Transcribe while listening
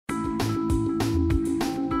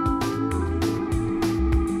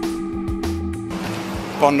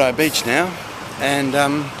Bondi Beach now, and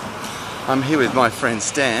I'm here with my friend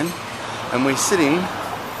Stan, and we're sitting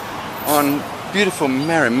on beautiful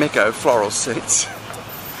Marimekko floral seats,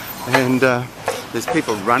 and there's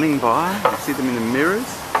people running by. You see them in the mirrors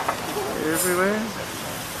everywhere.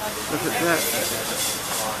 Look at that.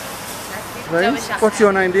 Please, what's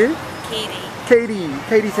your name, dear? Katie. Katie.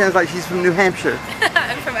 Katie sounds like she's from New Hampshire.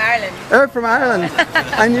 I'm from Ireland. Oh, from Ireland.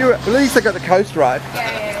 I knew it. At least I got the coast right.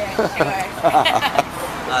 Yeah.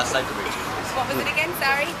 Safe to meet you. What was it again,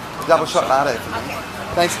 sorry? Double shot latte. Okay.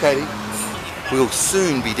 Thanks, Katie. We'll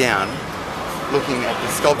soon be down looking at the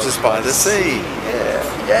sculptures by the sea.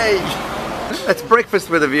 Yeah, yay! That's breakfast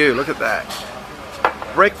with a view. Look at that.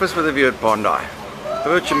 Breakfast with a view at Bondi.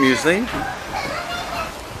 Bircher muesli.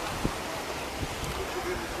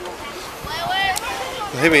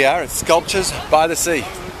 Here we are at Sculptures by the Sea.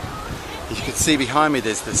 As you can see behind me,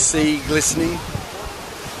 there's the sea glistening,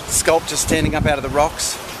 sculptures standing up out of the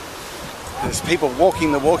rocks. There's people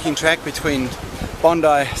walking the walking track between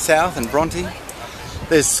Bondi South and Bronte.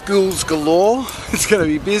 There's schools galore. It's going to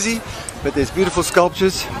be busy, but there's beautiful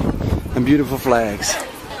sculptures and beautiful flags.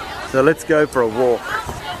 So let's go for a walk.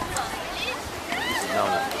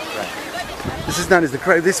 This is known as the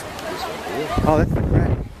crack. Oh, that's the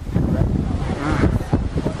crack.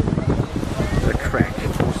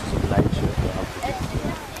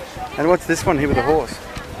 And what's this one here with the horse?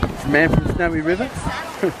 It's a man from Snowy River? I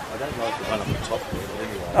don't like the one on the top there, but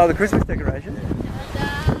anyway. Oh, the Christmas decoration?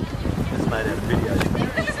 It's made out of video.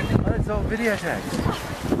 Oh, it's all video tags.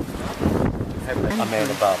 A man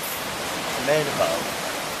above. A man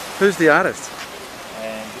above. Who's the artist?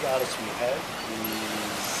 And the artist we have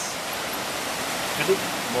is Philip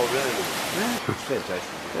Morel. Yeah. It's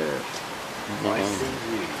fantastic. Yeah.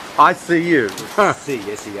 I see you. I see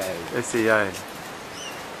you. SEA. SEA.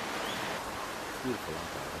 Beautiful,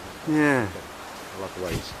 aren't they? Yeah. I like the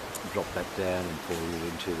way he's dropped that down and pour you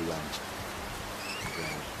into the ground.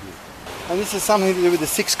 And this is something to do with the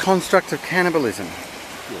sixth construct of cannibalism.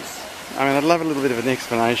 Yes. I mean, I'd love a little bit of an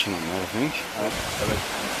explanation on that, I think.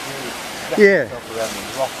 Yeah. Around the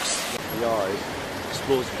rocks. The eye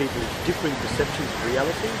explores people's differing perceptions of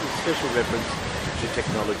reality with special reference to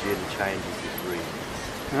technology and the changes it brings.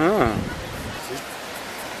 Ah.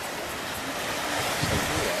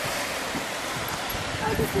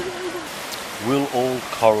 Will all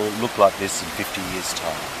coral look like this in 50 years'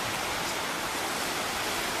 time?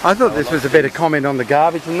 I thought this was a better comment on the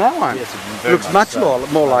garbage than that one. Yes, it looks much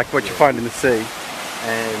more like what you find in the sea.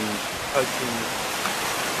 And poaching.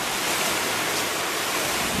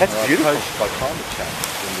 That's beautiful. Poached by climate change.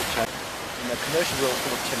 In a commercial world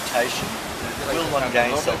full of temptation, will one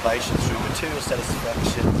gain salvation through material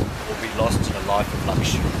satisfaction or be lost in a life of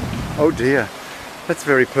luxury? Oh dear. That's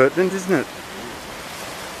very pertinent, isn't it?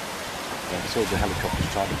 I saw the helicopters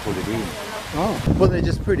trying to pull it in. Oh, well, they're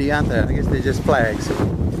just pretty, aren't they? I guess they're just flags.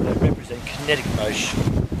 They represent kinetic motion.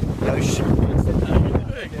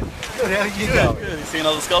 Good, how are you going? Good. You seen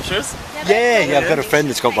all the sculptures? Yeah, I've got a friend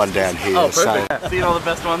that's got one down here. Oh, perfect. Seen all the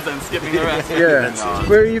best ones and skipping the rest. Yeah.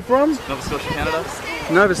 Where are you from? Nova Scotia, Canada.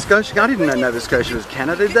 Nova Scotia? I didn't know Nova Scotia was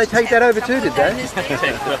Canada. Did they take that over too, did they?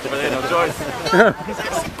 No choice.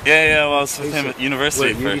 Yeah, well, I was with him at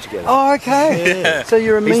university. Oh, okay. Yeah. So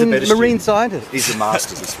you're a marine scientist? He's a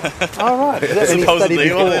master, this one. All right. Supposedly,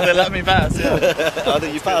 well, they let me pass, yeah. I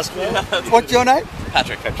think you passed well. What's your name?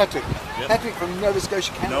 Patrick. Patrick. Yep. Patrick from Nova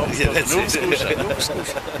Scotia, Canada. Nova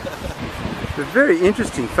Scotia. They're very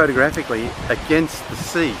interesting photographically against the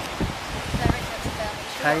sea.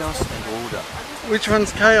 Chaos and order. Which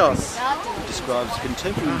one's chaos? It describes a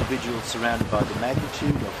contemporary individual surrounded by the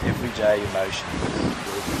magnitude of everyday emotions.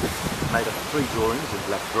 Made up of 3 drawings in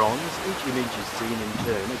black bronze, each image is seen in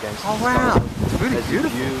turn against Oh the wow, sky it's really as beautiful.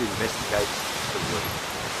 the view investigates the world.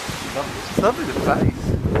 It's lovely to face.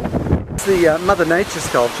 It's the Mother Nature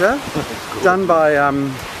sculpture done by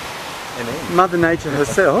Mother Nature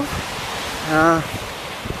herself.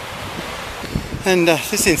 And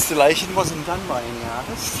this installation wasn't done by any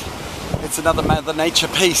artist. It's another Mother Nature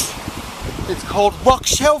piece. It's called Rock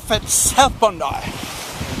Shelf at South Bondi.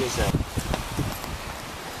 There's a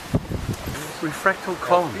Refractal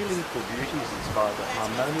column. feeling for beauty is inspired by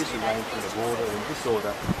harmonious arrangement of order and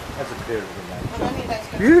disorder as a variable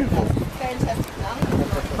nature. Beautiful.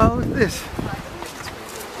 Oh, look at this.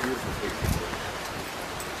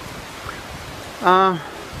 The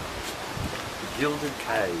Gilded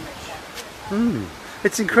Cage.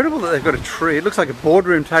 It's incredible that they've got a tree. It looks like a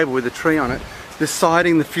boardroom table with a tree on it,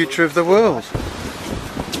 deciding the future of the world.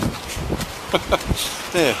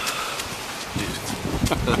 There.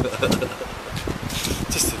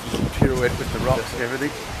 Just a little pirouette with the rocks and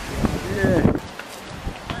everything. Yeah.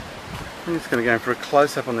 I'm just going to go for a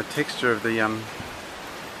close-up on the texture of the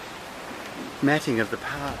matting of the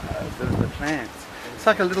plants. It's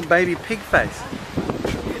like a little baby pig face.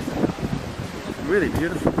 Really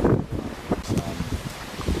beautiful.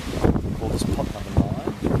 Call this pot number 9.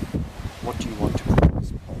 What do you want to call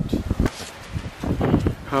this pot?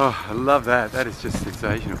 Oh, I love that. That is just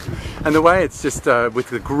sensational. And the way it's just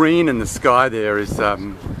with the green and the sky there is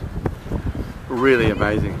really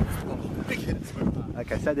amazing.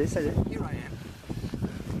 Okay, stay there, stay there. Here I am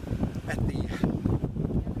at the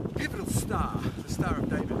pivotal star, the Star of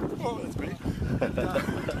David. Oh, that's great. The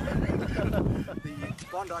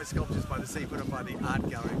Bondi Sculptures by the Sea, put on by the Art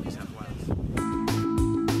Gallery of New South Wales.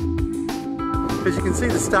 As you can see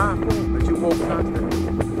the star form as you walk past it.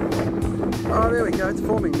 Oh, there we go, it's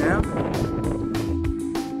forming now.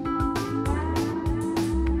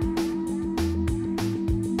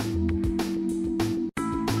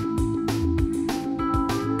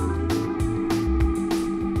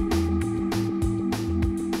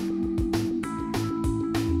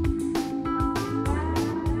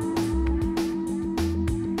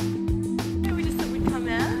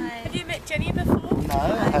 Jenny before? No, I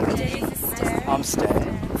haven't. I'm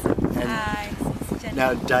Stan. Hi. Jenny.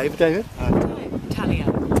 Now, David. Talia.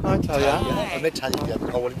 Hi, Talia. I met Talia.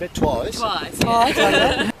 I met twice. Twice. Hi,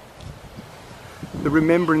 Talia. The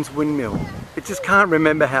Remembrance Windmill. It just can't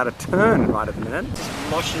remember how to turn right at the minute.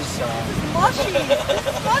 Moshe's.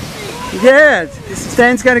 Yeah,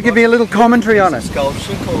 Stan's going to give me a little commentary on it.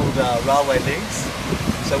 Sculpture called Railway Links.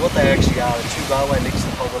 So what they actually are 2 railway links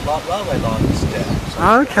that hold the railway lines down.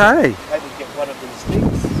 So Okay. able to get one of these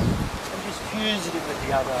links and just fuse it in with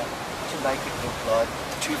the other to make it look like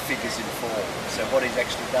 2 figures in form. So what he's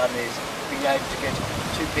actually done is being able to get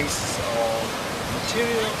 2 pieces of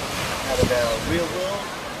material out of our real world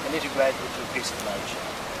and integrate it into a piece of nature.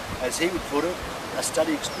 As he would put it, a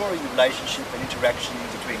study exploring the relationship and interaction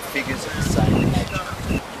between figures of the same nature.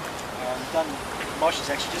 Moshe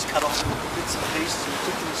has actually just cut off little bits and pieces and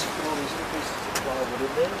meticulously put all these little pieces of plywood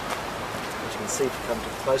in there. As you can see if you come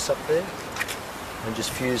to close up there, and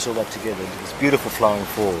just fuse all that together into this beautiful flowing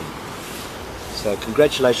form. So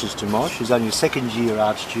congratulations to Moshe, who's only a 2nd year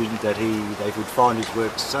art student, that they would find his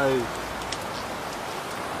work so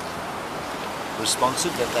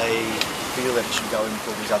responsive that they feel that it should go in with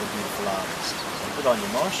all these other beautiful artists. So good on you,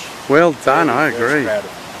 Moshe. Well done, I Very agree. proud of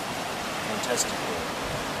you. Fantastic work.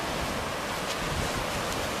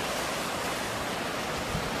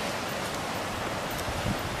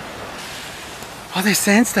 Oh, there's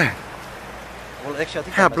sandstone. Well, actually, I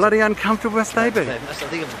think How bloody uncomfortable must they be? I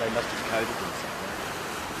think they must have coated them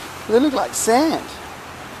somewhere. They look like sand.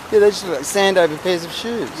 Yeah, they just look like sand over pairs of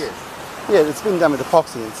shoes. Yes. Yeah, it's been done with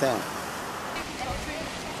epoxy and sand.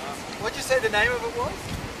 What'd you say the name of it was?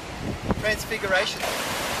 Transfiguration.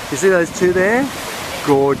 You see those 2 there?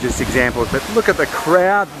 Gorgeous examples, but look at the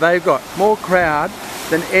crowd. They've got more crowd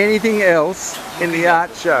than anything else in the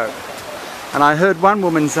art show. And I heard one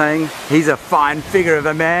woman saying, he's a fine figure of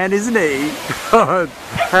a man, isn't he?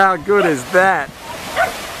 How good is that?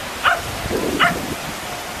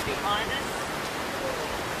 Behind us,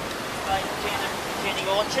 by Jenny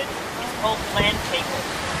Orchard, it's called Plant People.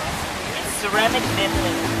 It's ceramic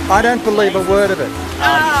meddling. I don't believe a word of it.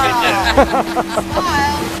 Oh, you should do.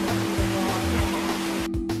 Smile.